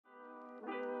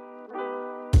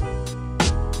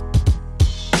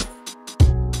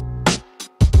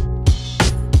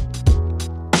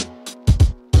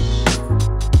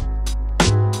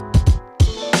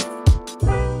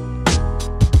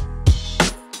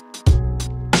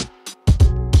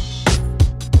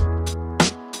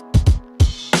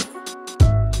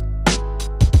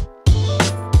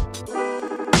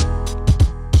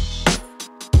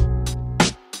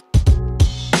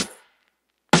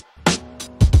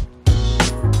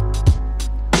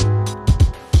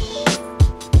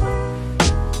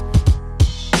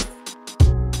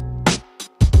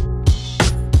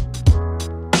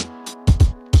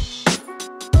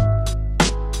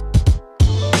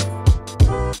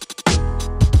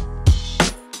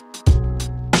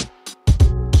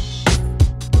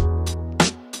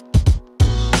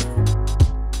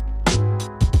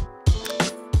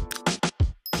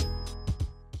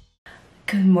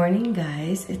morning,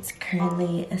 guys. It's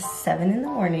currently 7 in the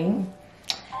morning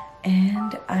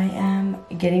and I am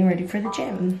getting ready for the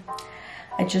gym.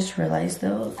 I just realized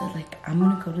though that like I'm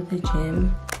gonna go to the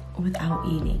gym without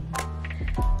eating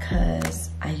because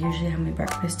I usually have my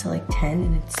breakfast till like 10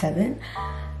 and it's 7.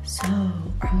 So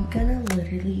I'm gonna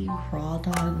literally raw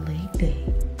dog leg day.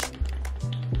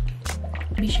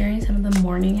 I'll be sharing some of the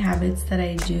morning habits that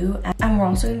I do, and we're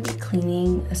also going to be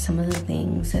cleaning some of the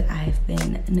things that I've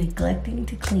been neglecting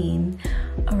to clean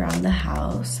around the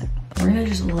house. We're going to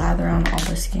just lather on all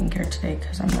the skincare today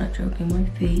because I'm not joking, my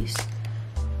face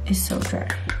is so dry.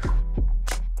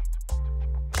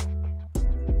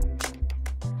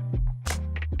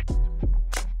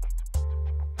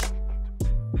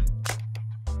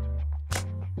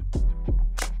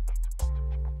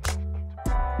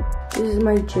 This is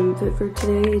my gym fit for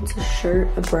today. It's a shirt,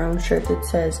 a brown shirt that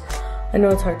says, I know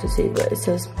it's hard to see, but it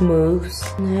says moves.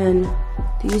 And then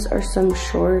these are some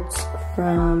shorts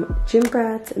from Gym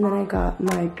Brats, and then I got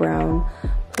my brown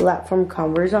platform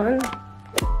Converse on.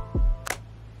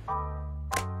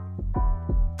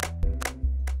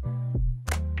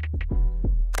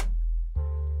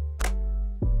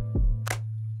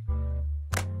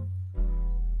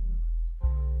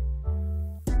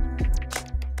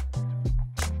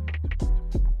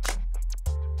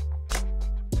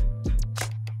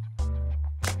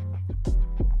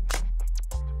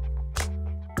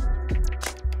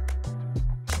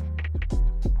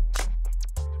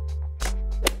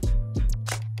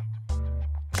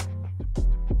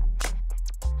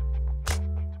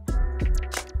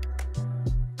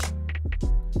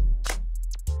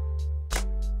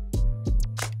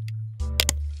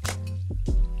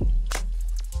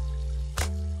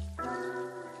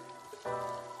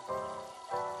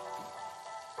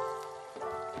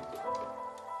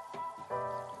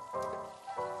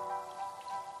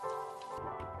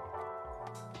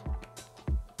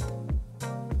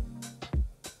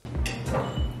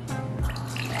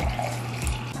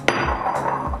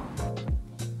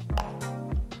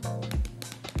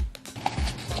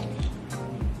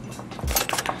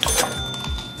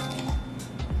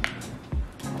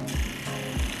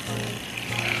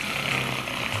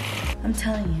 I'm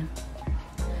telling you,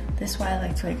 this is why I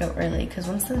like to wake up early, because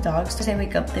once the dogs say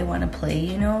wake up, they want to play,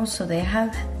 you know, so they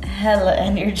have hella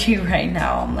energy right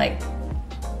now. I'm like,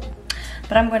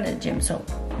 but I'm going to the gym, so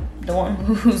the one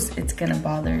who's it's gonna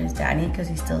bother is Danny because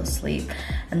he's still asleep,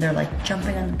 and they're like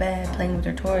jumping on the bed, playing with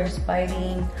their toys,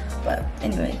 fighting. But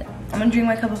anyway, I'm gonna drink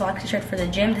my cup of Oxyshred for the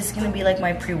gym. This is gonna be like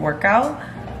my pre-workout.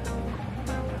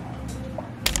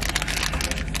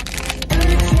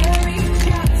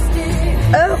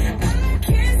 Oh.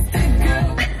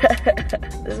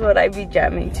 This is what I be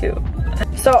jamming to.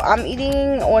 So I'm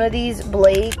eating one of these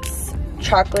Blake's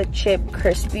chocolate chip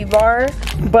crispy bar,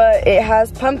 but it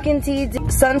has pumpkin seeds,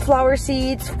 sunflower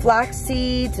seeds, flax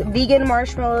seeds, vegan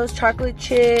marshmallows, chocolate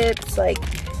chips, like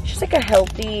it's just like a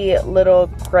healthy little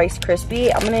Rice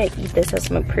Krispie. I'm gonna eat this as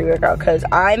my pre-workout because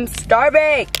I'm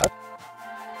starving.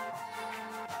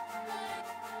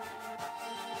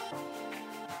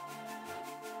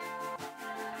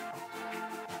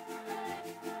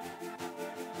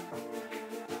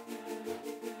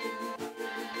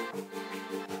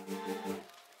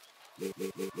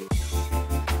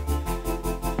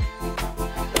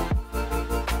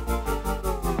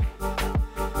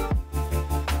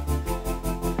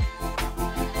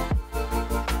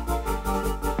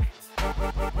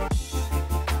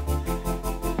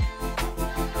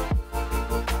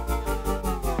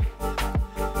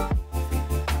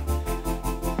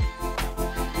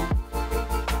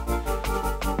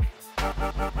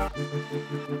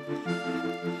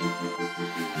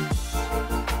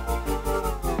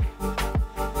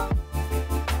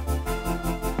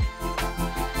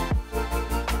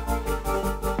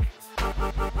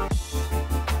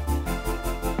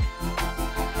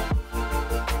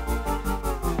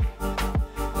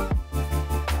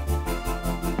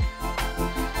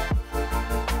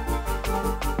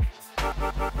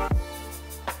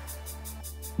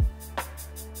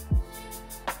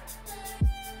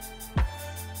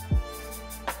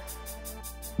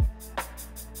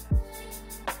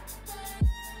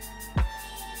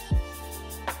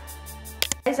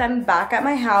 Guys, I'm back at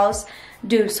my house.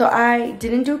 Dude, so I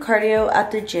didn't do cardio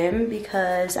at the gym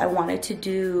because I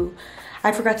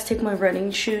forgot to take my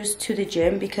running shoes to the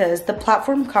gym because the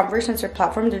platform Converse, since they're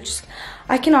platform,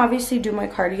 I can obviously do my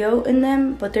cardio in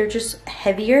them, but they're just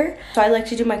heavier. So I like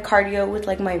to do my cardio with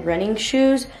like my running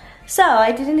shoes. So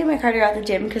I didn't do my cardio at the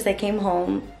gym because I came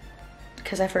home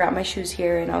because I forgot my shoes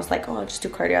here and I was like, oh, I'll just do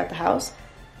cardio at the house.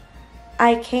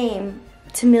 I came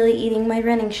to Millie eating my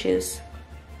running shoes.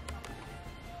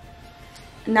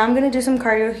 now I'm gonna do some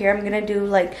cardio here. I'm gonna do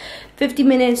like 50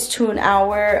 minutes to an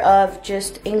hour of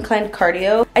just inclined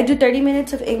cardio. I do 30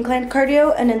 minutes of inclined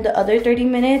cardio, and then the other 30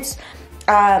 minutes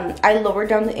I lower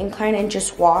down the incline and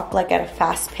just walk like at a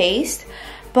fast pace.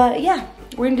 But yeah,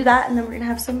 we're gonna do that, and then we're gonna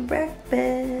have some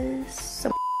breakfast.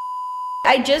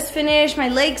 I just finished my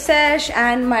leg sesh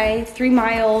and my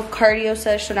 3-mile cardio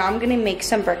sesh, so now I'm gonna make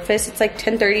some breakfast. It's like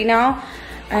 10:30 now.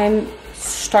 I'm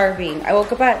starving. I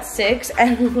woke up at 6,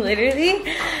 and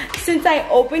literally since I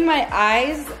opened my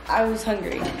eyes I was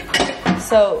hungry.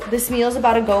 So this meal is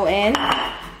about to go in.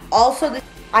 Also,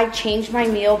 I changed my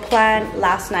meal plan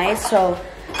last night, so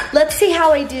let's see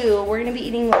how I do. We're gonna be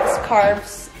eating less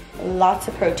carbs, lots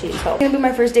of protein. So it's gonna be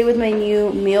my first day with my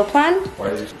new meal plan.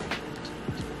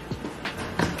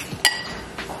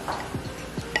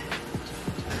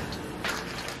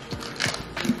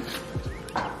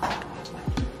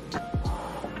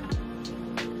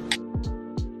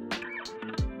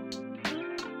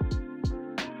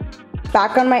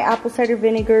 Back on my apple cider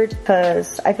vinegar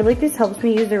because I feel like this helps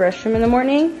me use the restroom in the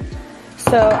morning.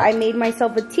 So I made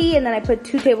myself a tea, and then I put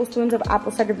 2 tablespoons of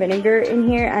apple cider vinegar in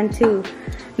here, and to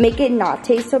make it not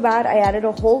taste so bad, I added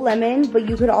a whole lemon, but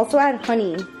you could also add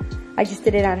honey. I just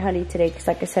didn't add honey today because,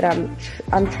 like I said,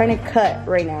 I'm trying to cut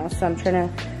right now, so I'm trying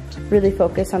to really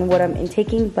focus on what I'm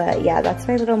intaking. But yeah, that's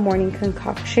my little morning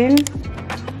concoction.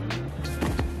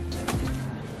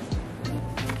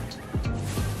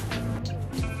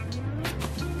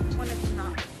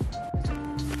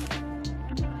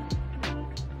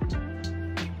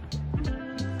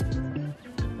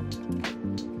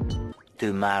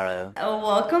 Tomorrow.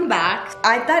 Welcome back.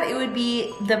 I thought it would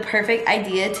be the perfect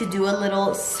idea to do a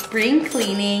little spring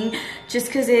cleaning just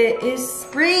because it is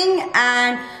spring,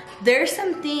 and there's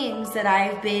some things that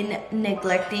I've been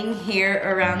neglecting here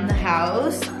around the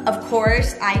house. Of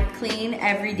course, I clean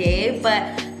every day,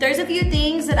 but there's a few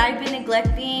things that I've been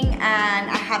neglecting and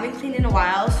I haven't cleaned in a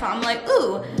while, so I'm like,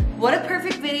 ooh, what a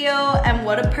perfect video and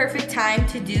what a perfect time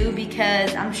to do,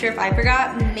 because I'm sure if I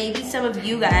forgot, maybe some of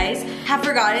you guys have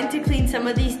forgotten to clean some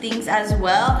of these things as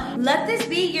well. Let this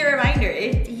be your reminder.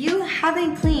 If you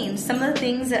haven't cleaned some of the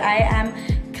things that I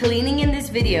am cleaning in this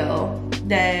video,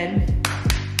 then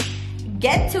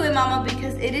get to it, mama,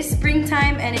 because it is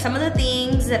springtime. And some of the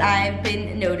things that I've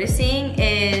been noticing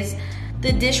is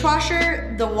the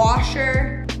dishwasher, the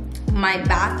washer, my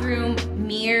bathroom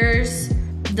mirrors,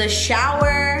 the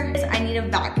shower. I need to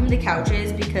vacuum the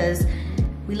couches because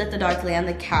we let the dogs lay on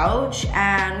the couch,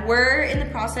 and we're in the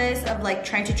process of like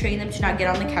trying to train them to not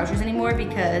get on the couches anymore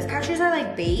because couches are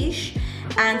like beige,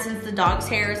 and since the dog's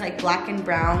hair is like black and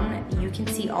brown, you can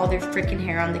see all their freaking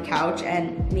hair on the couch,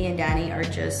 and me and Danny are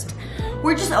just,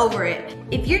 we're just over it.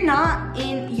 If you're not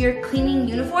in your cleaning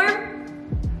uniform,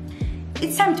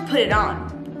 it's time to put it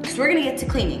on because we're gonna get to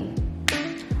cleaning.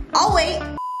 I'll wait.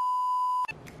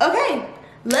 Okay,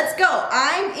 let's go.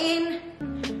 I'm in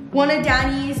one of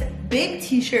Danny's big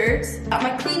t-shirts. Got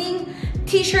my cleaning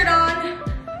t-shirt on.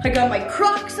 I got my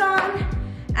Crocs on,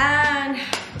 and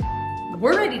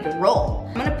we're ready to roll.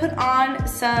 I'm gonna put on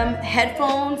some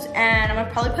headphones, and I'm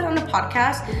gonna probably put on a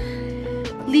podcast.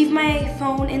 Leave my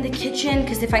phone in the kitchen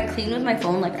because if I clean with my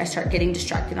phone, like I start getting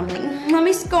distracted. I'm like, let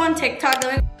me go on TikTok.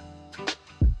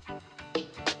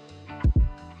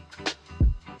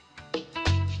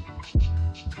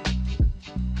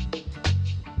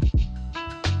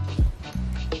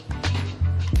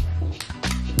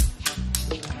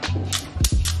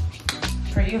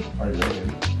 For you. Are you ready?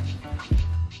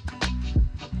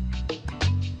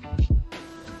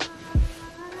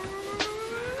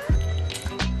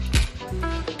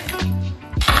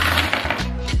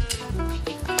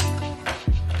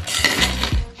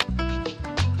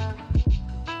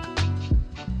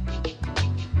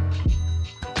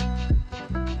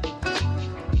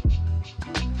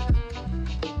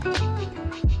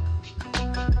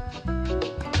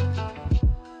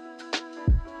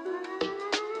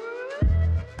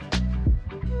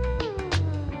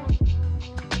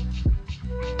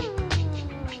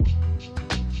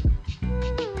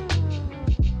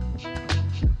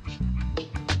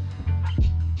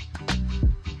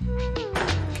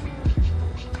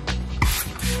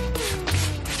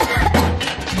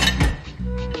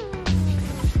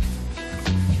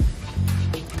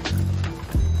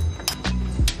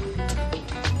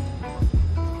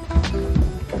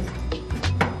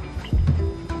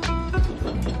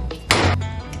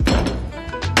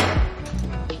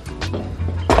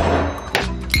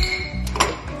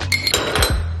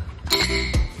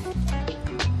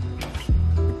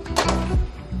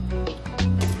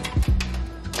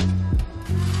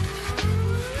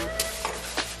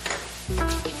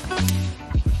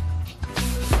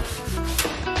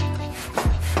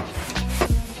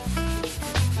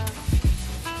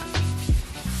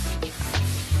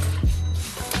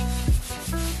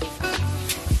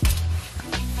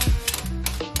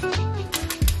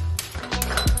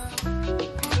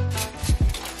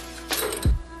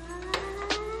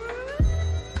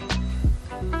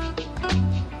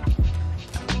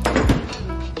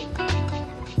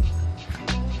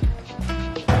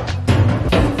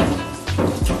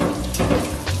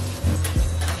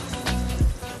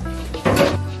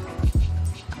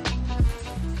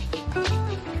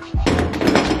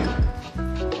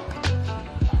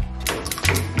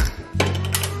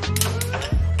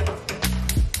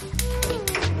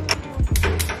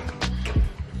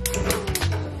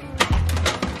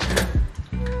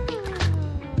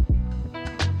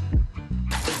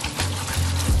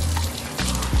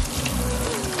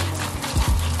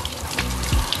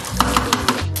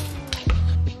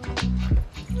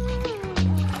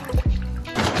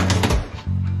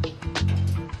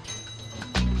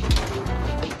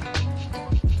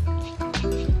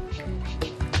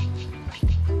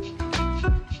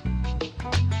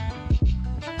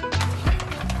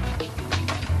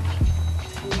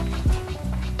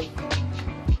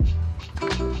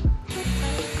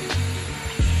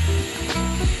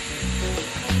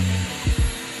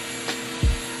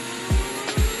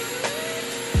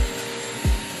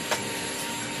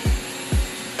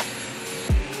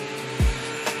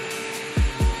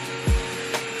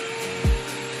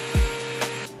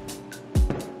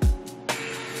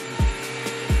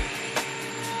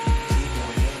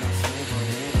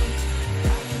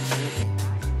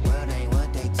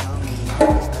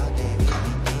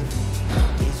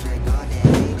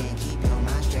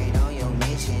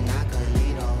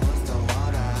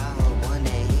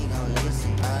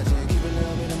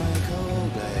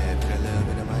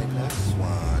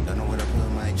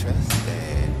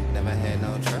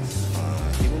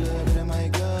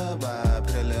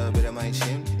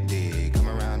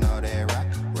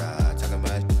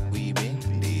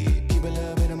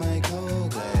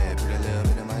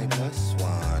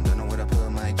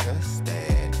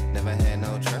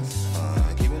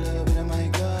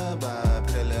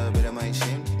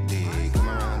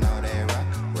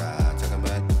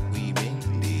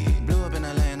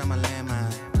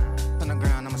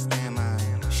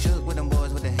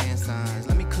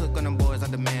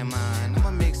 one.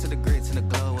 I'm a mix of the grits and the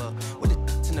glow up. With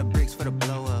the and the bricks for the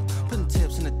blow up. Putting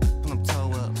tips in the when I'm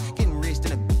toe up. Getting rich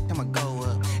in the I'ma go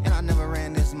up. And I never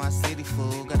ran this in my city,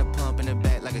 fool. Got a pump in the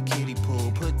back like a kiddie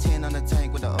pool. Put 10 on the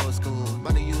tank with the old school.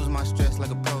 About to use my stress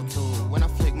like a pro tool. When I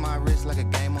flick my wrist like a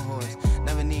game of horse.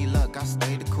 Never need luck, I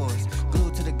stay the course.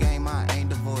 Glued to the game, I ain't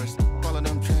divorced. Follow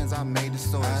them trends, I made the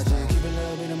source. I just keep a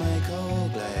little bit of my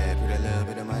cold glad. Put a little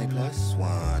bit of my plus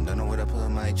one. Don't know where to put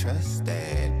my trust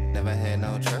at. Never had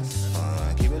no trust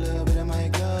fund. Keep a little bit of my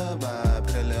glove. I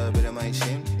put a little bit of my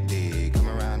shindig. Come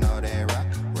around all that rock.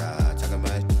 Talking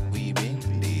about we been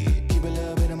dead. Keep a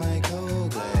little bit of my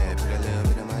cold glad. Put a little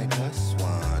bit of my plus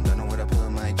one. Don't know where to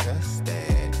put my trust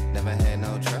at. Never had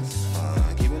no trust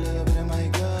fund. Keep a little bit of my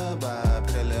glove. I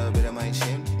put a little bit of my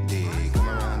shindig. Come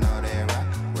around all that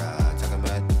rock. Talking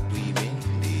about we been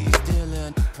dead. Still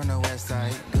a from the west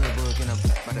side. Good book in a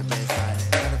by the best side.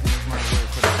 Gotta finish my work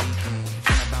for the weekend.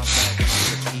 Tryna bounce back and I'm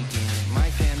the weekend. My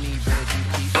family bread you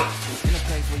keep it. In a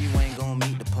place where you ain't gon'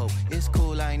 meet the Pope. It's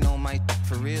cool, I ain't know my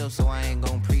for real, so I ain't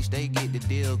gon' preach, they get the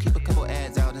deal. Keep a couple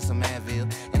ads out in some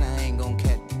Advil, and I ain't gon'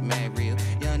 catch mad real.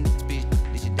 Young bitch,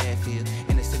 did your dad feel?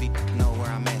 In the city, know where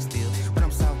I'm at still. When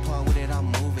I'm southpaw with it, I'm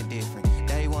moving different.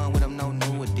 Day one with them, no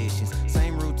new additions.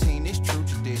 Same routine, it's true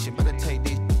tradition. Better take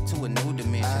this to a new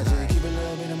dimension. I just keep a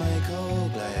little bit of my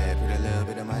cold glad. Put a little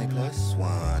bit of my plus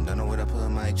one. Don't know where to put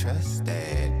my trust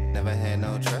at. Never had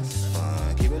no trust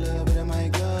fund. Keep a little bit of my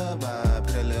glove. I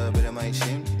put a little bit of my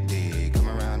shindig. Come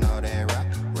around all that rock.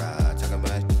 Talking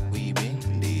about we been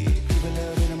dead. Keep a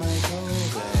little bit of my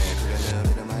cold glad. Put a little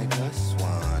bit of my plus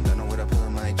one. Don't know where to put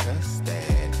my trust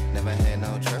at. Never had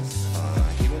no trust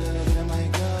fund. Keep a little bit of my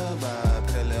glove. I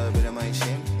put a little bit of my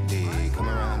shindig. Come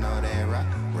around all that rock.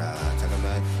 Talking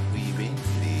about we been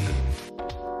dead.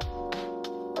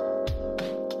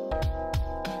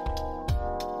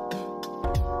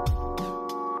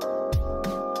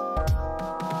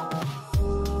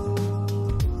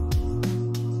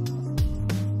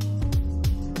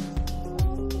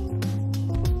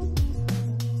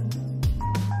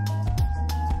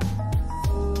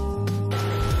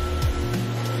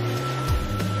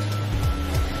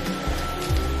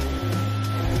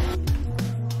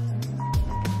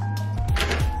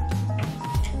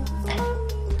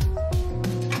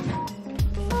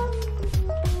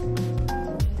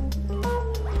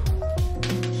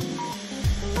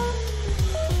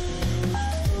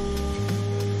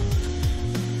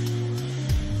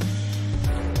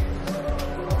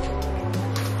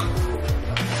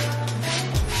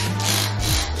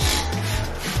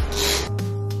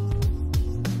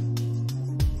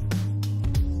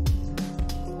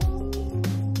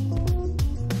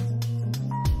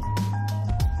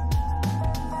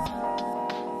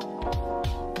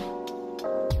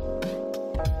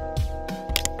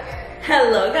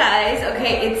 Hello guys,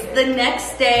 okay, it's the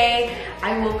next day.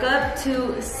 I woke up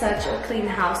to such a clean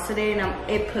house today and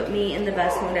it put me in the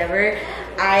best mood ever.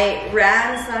 I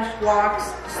ran / walked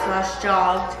 /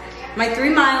 jogged my 3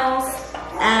 miles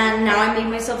and now I made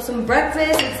myself some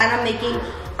breakfast and I'm making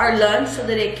our lunch so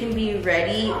that it can be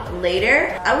ready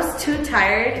later. I was too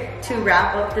tired to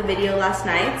wrap up the video last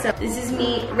night, so this is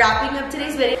me wrapping up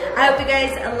today's video. I hope you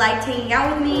guys liked hanging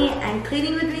out with me and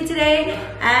cleaning with me today,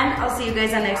 and I'll see you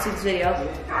guys on next week's video.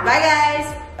 Bye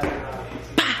guys!